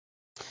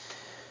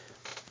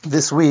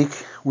This week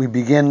we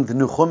begin the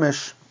new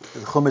Chumash,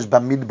 the Chumash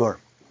Bamidbar.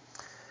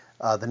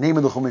 The name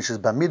of the Chumash is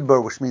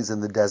Bamidbar, which means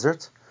in the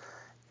desert.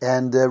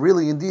 And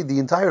really, indeed, the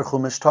entire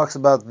Chumash talks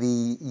about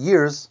the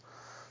years,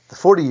 the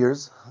 40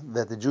 years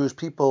that the Jewish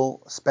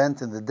people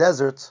spent in the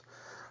desert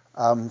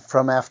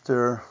from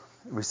after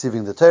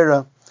receiving the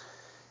Torah.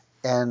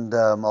 And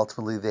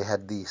ultimately they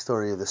had the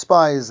story of the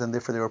spies, and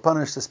therefore they were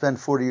punished to spend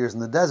 40 years in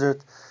the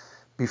desert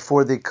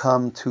before they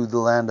come to the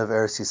land of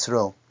Eretz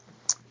Yisrael.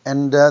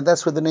 And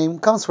that's where the name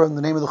comes from.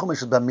 The name of the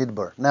Chumash is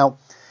Bamidbar. Now,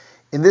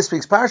 in this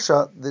week's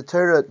Parsha, the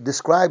Torah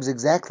describes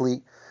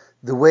exactly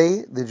the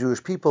way the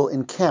Jewish people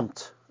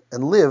encamped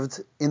and lived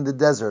in the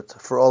desert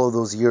for all of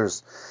those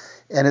years.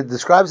 And it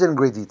describes it in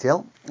great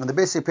detail. And the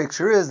basic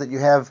picture is that you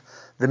have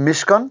the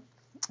Mishkan,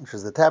 which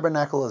is the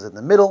tabernacle, is in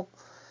the middle.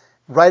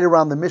 Right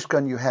around the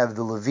Mishkan, you have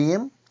the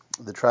Leviim,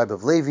 the tribe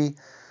of Levi,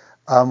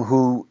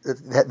 who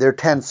their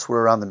tents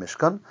were around the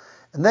Mishkan.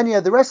 And then you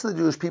had the rest of the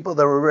Jewish people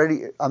that were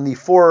already on the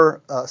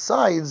four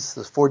sides.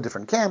 There's four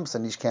different camps,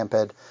 and each camp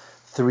had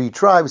three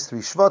tribes, three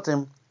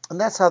shvatim,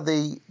 and that's how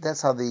they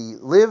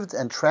lived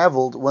and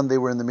traveled when they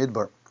were in the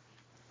Midbar.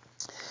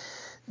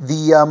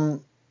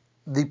 The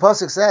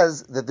pasuk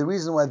says that the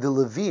reason why the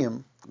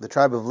Leviim, the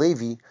tribe of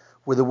Levi,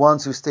 were the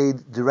ones who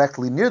stayed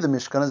directly near the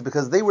Mishkan is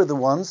because they were the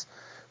ones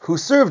who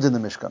served in the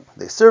Mishkan.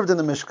 They served in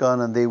the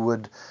Mishkan, and they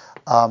would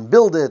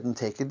build it and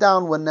take it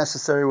down when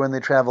necessary when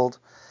they traveled.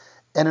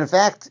 And in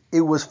fact, it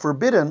was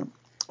forbidden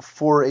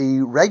for a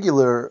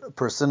regular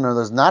person, or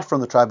those not from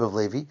the tribe of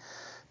Levi,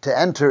 to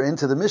enter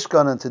into the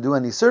Mishkan and to do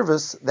any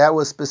service. That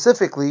was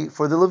specifically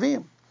for the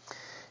Leviim.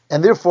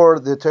 And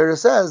therefore, the Torah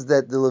says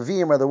that the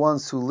Leviim are the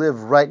ones who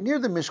live right near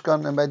the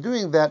Mishkan, and by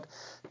doing that,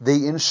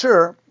 they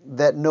ensure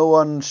that no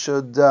one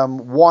should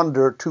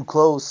wander too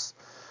close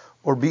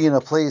or be in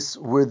a place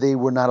where they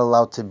were not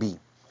allowed to be.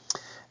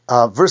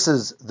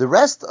 Versus the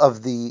rest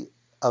of the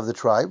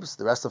tribes,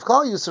 the rest of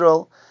Klal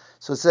Yisrael.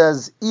 So it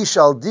says, "Ish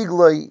al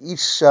digloi,"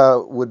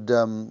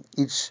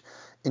 each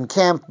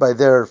encamped by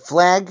their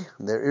flag,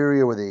 their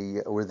area where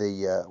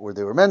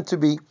they were meant to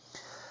be.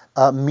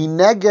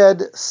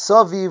 Mineged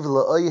saviv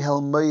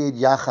la'oihel moed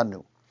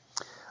yachanu.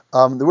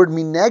 The word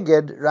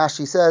mineged,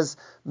 Rashi says,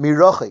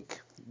 mirochik,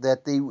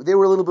 that they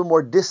were a little bit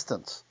more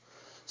distant,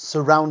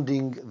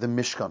 surrounding the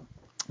Mishkan.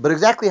 But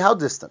exactly how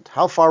distant?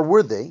 How far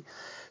were they?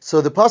 So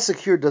the pasuk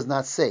here does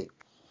not say.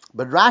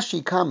 But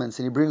Rashi comments,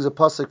 and he brings a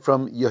pasuk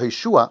from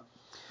Yehoshua,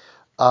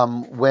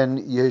 when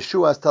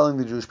Yeshua is telling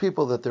the Jewish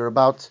people that they're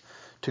about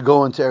to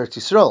go into Eretz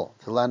Yisrael,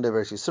 the land of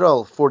Eretz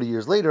Yisrael, 40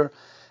 years later,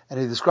 and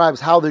he describes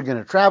how they're going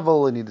to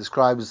travel, and he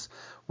describes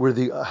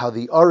how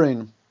the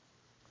Aron,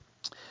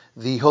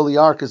 the Holy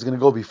Ark, is going to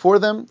go before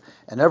them,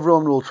 and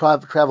everyone will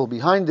travel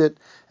behind it,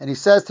 and he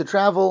says to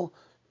travel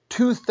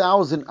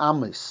 2,000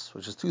 amis,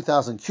 which is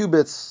 2,000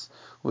 cubits,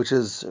 which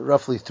is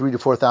roughly 3,000 to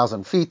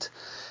 4,000 feet,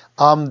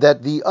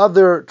 that the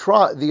other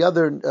tribes,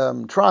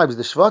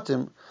 the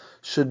Shvatim,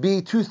 should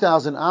be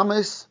 2,000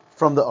 ames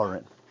from the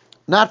Aron.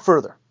 Not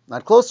further.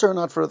 Not closer,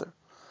 not further.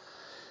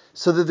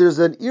 So that there's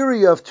an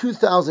area of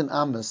 2,000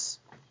 ames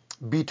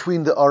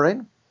between the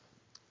Aron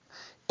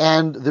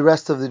and the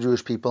rest of the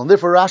Jewish people. And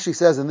therefore Rashi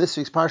says in this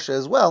week's Parsha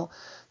as well,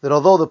 that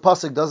although the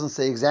pasuk doesn't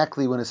say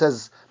exactly when it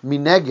says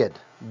mineged,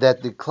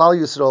 that the Klal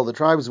Yisrael, the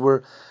tribes,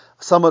 were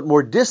somewhat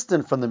more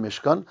distant from the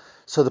Mishkan,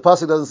 so the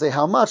pasuk doesn't say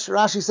how much.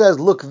 Rashi says,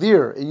 look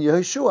there in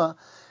Yehoshua,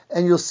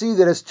 and you'll see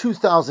that it's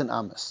 2,000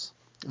 ames.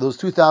 Those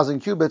 2,000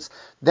 cubits,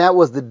 that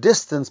was the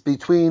distance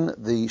between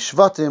the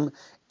Shvatim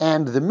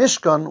and the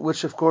Mishkan,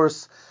 which of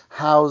course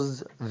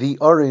housed the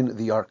Aron,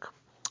 the Ark.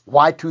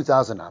 Why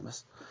 2,000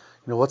 amas?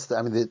 That's what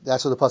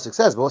the pasuk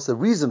says, but what's the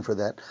reason for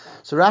that?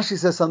 So Rashi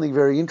says something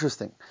very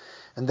interesting,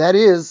 and that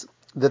is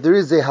that there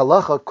is a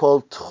halacha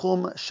called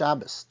Tchum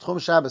Shabbos. Tchum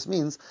Shabbos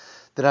means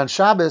that on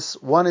Shabbos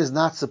one is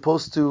not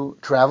supposed to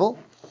travel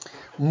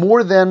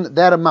more than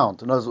that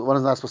amount. In other words, one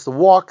is not supposed to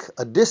walk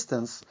a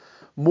distance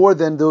more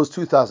than those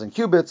 2,000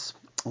 cubits,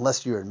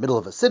 unless you're in the middle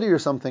of a city or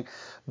something.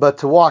 But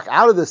to walk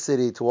out of the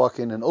city, to walk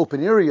in an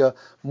open area,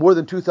 more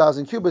than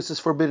 2,000 cubits is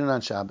forbidden on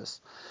Shabbos.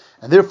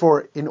 And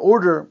therefore, in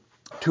order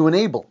to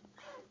enable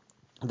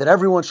that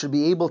everyone should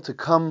be able to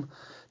come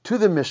to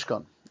the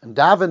Mishkan and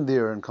daven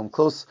there and come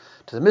close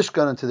to the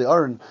Mishkan and to the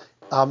Aron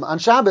on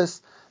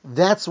Shabbos,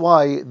 that's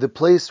why the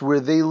place where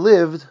they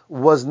lived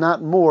was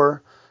not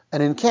more,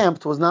 and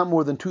encamped was not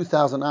more than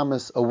 2,000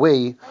 amas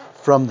away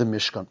from the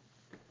Mishkan.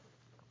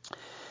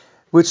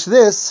 Which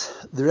this,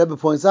 the Rebbe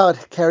points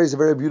out, carries a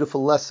very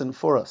beautiful lesson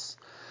for us.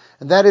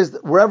 And that is,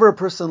 wherever a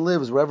person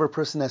lives, wherever a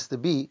person has to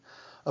be,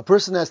 a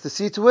person has to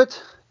see to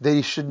it that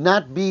he should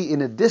not be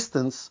in a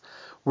distance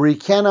where he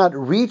cannot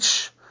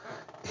reach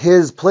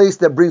his place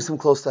that brings him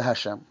close to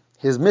Hashem.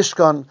 His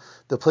Mishkan,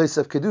 the place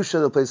of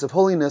Kedusha, the place of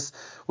holiness.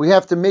 We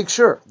have to make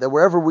sure that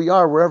wherever we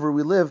are, wherever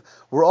we live,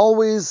 we're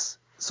always,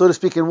 so to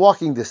speak, in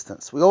walking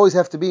distance. We always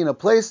have to be in a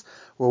place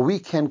where we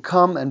can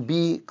come and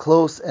be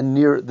close and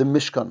near the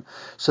Mishkan.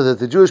 So that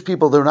the Jewish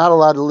people, they're not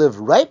allowed to live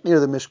right near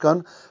the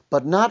Mishkan,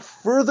 but not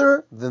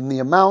further than the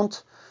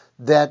amount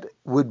that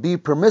would be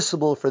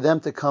permissible for them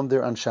to come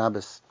there on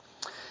Shabbos.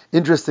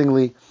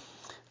 Interestingly,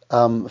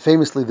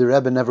 famously, the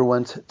Rebbe never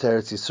went to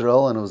Eretz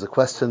Yisrael, and it was a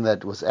question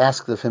that was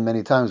asked of him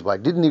many times. Why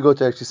didn't he go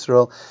to Eretz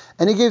Yisrael?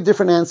 And he gave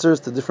different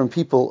answers to different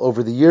people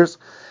over the years.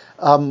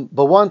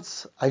 But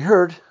once I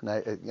heard, and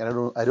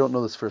I don't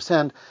know this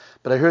firsthand,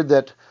 but I heard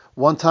that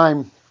one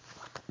time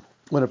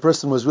when a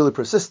person was really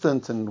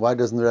persistent, and why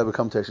doesn't the Rebbe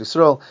come to Eretz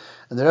Yisrael?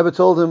 And the Rebbe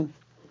told him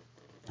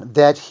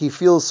that he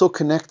feels so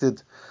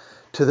connected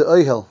to the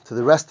Oihel, to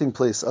the resting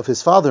place of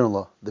his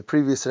father-in-law, the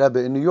previous Rebbe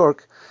in New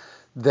York,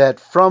 that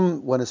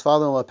from when his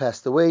father-in-law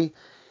passed away,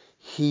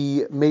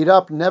 he made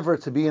up never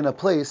to be in a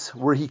place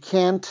where he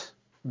can't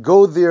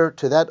go there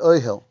to that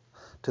Oihel,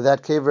 to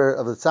that kever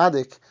of the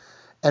tzaddik,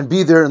 and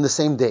be there in the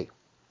same day.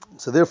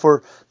 So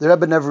therefore, the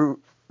Rebbe never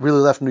really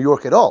left New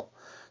York at all.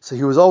 So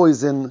he was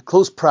always in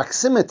close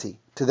proximity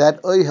to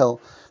that Oihel,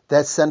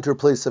 that center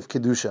place of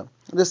Kedusha.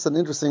 This is an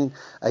interesting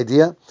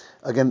idea.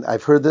 Again,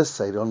 I've heard this.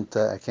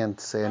 I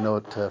can't say I know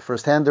it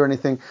firsthand or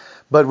anything,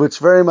 but which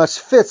very much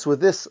fits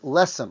with this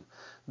lesson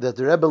that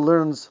the Rebbe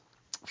learns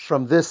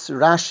from this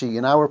Rashi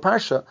in our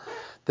Parsha,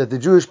 that the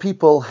Jewish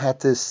people had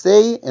to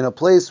stay in a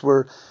place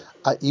where,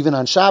 even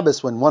on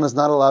Shabbos, when one is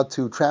not allowed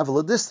to travel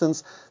a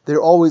distance,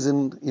 they're always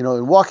in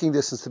walking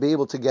distance to be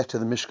able to get to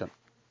the Mishkan.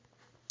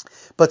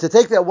 But to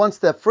take that one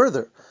step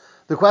further,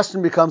 the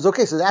question becomes,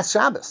 okay, so that's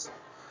Shabbos.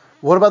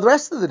 What about the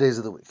rest of the days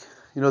of the week?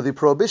 The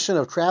prohibition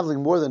of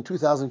traveling more than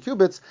 2,000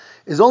 cubits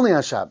is only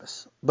on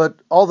Shabbos. But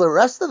all the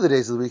rest of the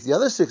days of the week, the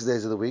other 6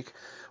 days of the week,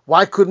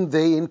 why couldn't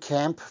they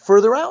encamp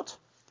further out?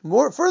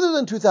 Further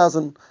than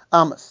 2,000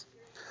 amas.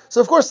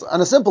 So of course, on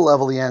a simple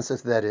level, the answer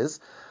to that is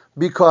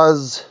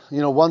because,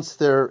 once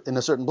they're in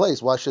a certain place,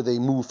 why should they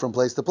move from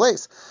place to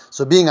place?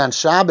 So being on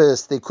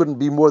Shabbos, they couldn't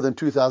be more than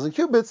 2,000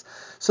 cubits,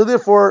 so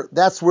therefore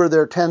that's where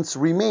their tents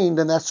remained,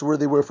 and that's where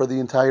they were for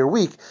the entire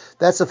week.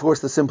 That's, of course,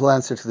 the simple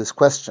answer to this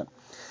question.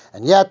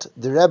 And yet,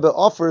 the Rebbe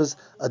offers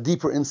a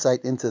deeper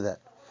insight into that.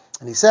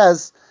 And he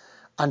says,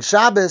 on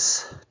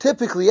Shabbos,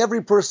 typically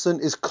every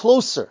person is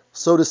closer,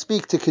 so to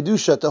speak, to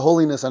Kedusha, to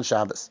holiness on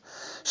Shabbos.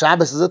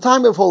 Shabbos is a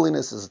time of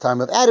holiness, is a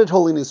time of added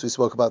holiness. We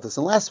spoke about this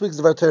in last week's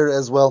Dvar Torah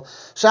as well.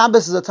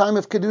 Shabbos is a time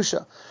of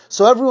Kedusha.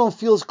 So everyone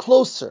feels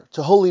closer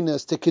to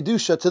holiness, to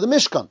Kedusha, to the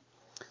Mishkan,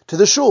 to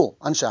the Shul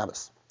on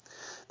Shabbos.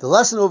 The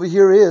lesson over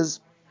here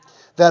is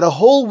that a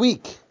whole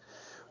week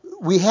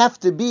we have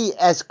to be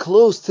as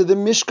close to the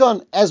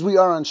Mishkan as we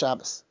are on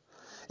Shabbos.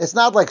 It's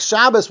not like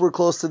Shabbos we're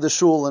close to the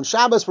shul and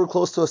Shabbos we're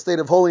close to a state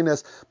of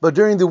holiness, but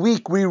during the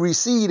week we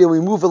recede and we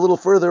move a little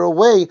further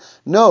away.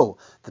 No,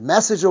 the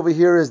message over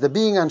here is that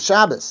being on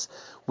Shabbos,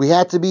 we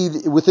had to be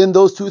within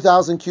those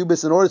 2,000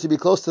 cubits in order to be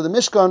close to the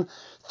Mishkan.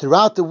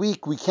 Throughout the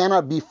week we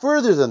cannot be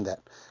further than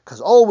that,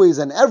 because always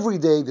and every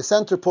day the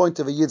center point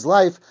of a Yid's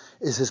life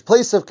is the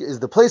place of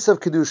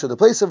Kedusha, the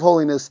place of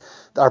holiness,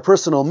 our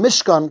personal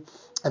Mishkan,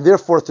 and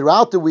therefore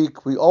throughout the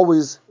week we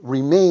always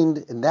remained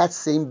in that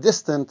same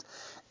distance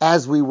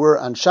as we were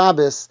on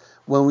Shabbos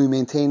when we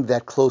maintained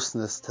that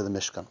closeness to the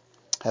Mishkan.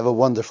 Have a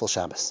wonderful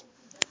Shabbos.